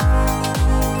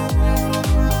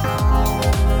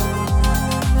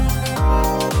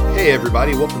Hey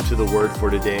everybody, welcome to the Word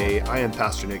for Today. I am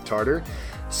Pastor Nick Tarter.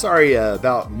 Sorry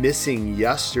about missing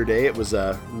yesterday. It was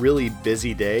a really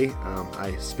busy day.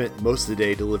 I spent most of the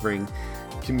day delivering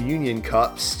communion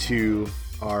cups to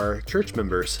our church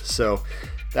members. So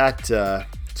that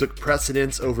took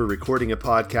precedence over recording a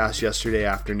podcast yesterday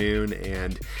afternoon,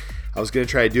 and I was going to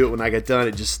try to do it when I got done.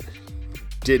 It just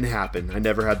didn't happen. I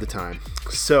never had the time.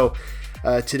 So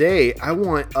today I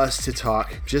want us to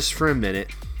talk just for a minute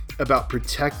about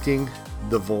protecting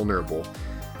the vulnerable.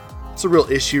 It's a real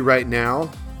issue right now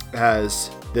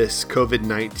as this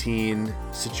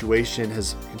COVID-19 situation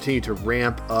has continued to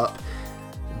ramp up.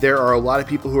 There are a lot of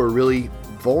people who are really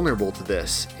vulnerable to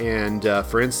this. And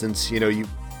for instance, you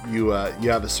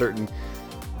have a certain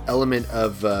element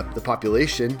of the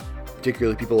population,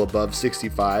 particularly people above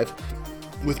 65,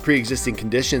 with pre-existing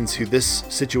conditions who this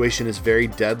situation is very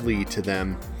deadly to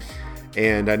them.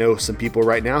 And I know some people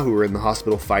right now who are in the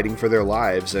hospital fighting for their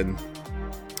lives. And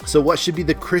so what should be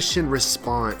the Christian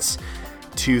response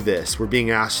to this? We're being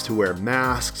asked to wear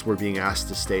masks. We're being asked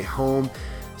to stay home.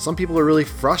 Some people are really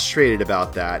frustrated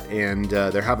about that, and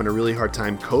they're having a really hard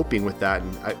time coping with that.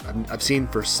 And I've seen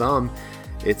for some,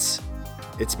 it's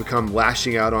become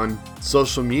lashing out on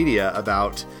social media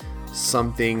about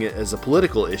something as a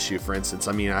political issue, for instance.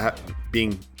 I mean,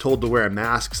 being told to wear a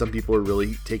mask, some people are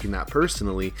really taking that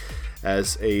personally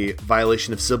as a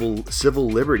violation of civil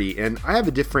liberty, and I have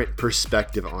a different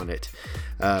perspective on it.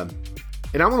 And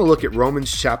I want to look at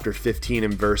Romans chapter 15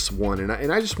 and verse 1,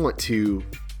 and I just want to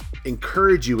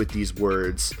encourage you with these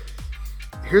words.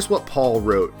 Here's what Paul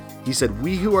wrote. He said,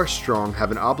 "We who are strong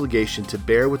have an obligation to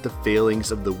bear with the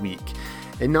failings of the weak,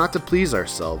 and not to please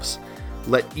ourselves.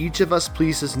 Let each of us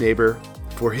please his neighbor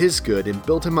for his good and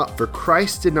build him up, for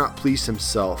Christ did not please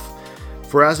himself.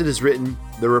 For as it is written,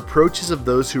 the reproaches of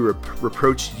those who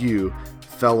reproached you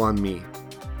fell on me."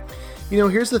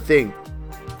 Here's the thing.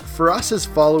 For us as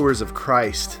followers of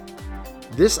Christ,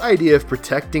 this idea of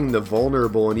protecting the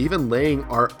vulnerable and even laying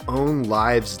our own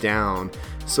lives down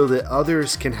so that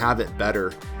others can have it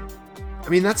better,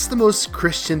 that's the most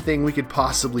Christian thing we could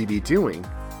possibly be doing,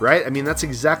 right? That's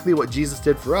exactly what Jesus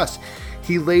did for us.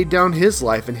 He laid down his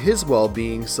life and his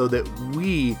well-being so that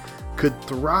we could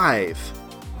thrive.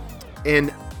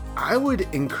 And I would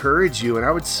encourage you and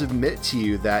I would submit to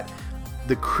you that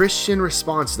the Christian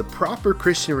response, the proper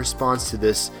Christian response to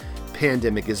this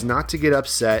pandemic is not to get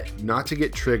upset, not to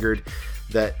get triggered,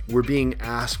 that we're being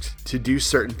asked to do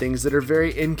certain things that are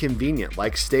very inconvenient,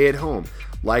 like stay at home,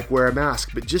 like wear a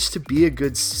mask, but just to be a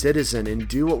good citizen and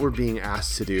do what we're being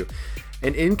asked to do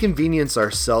and inconvenience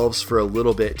ourselves for a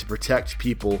little bit to protect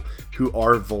people who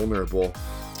are vulnerable.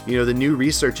 The new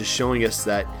research is showing us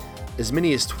that as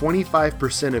many as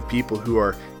 25% of people who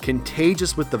are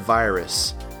contagious with the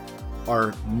virus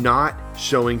are not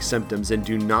showing symptoms and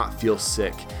do not feel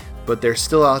sick, but they're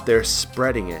still out there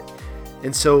spreading it.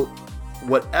 And so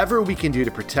whatever we can do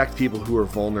to protect people who are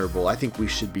vulnerable, I think we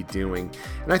should be doing.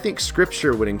 And I think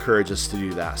Scripture would encourage us to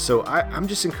do that. So I'm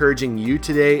just encouraging you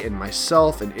today and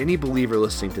myself and any believer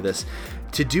listening to this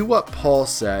to do what Paul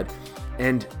said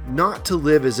and not to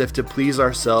live as if to please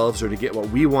ourselves or to get what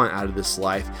we want out of this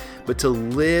life, but to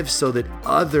live so that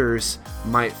others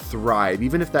might thrive,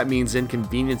 even if that means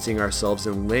inconveniencing ourselves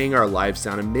and laying our lives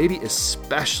down, and maybe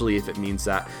especially if it means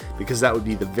that, because that would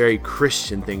be the very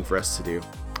Christian thing for us to do.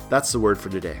 That's the word for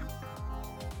today.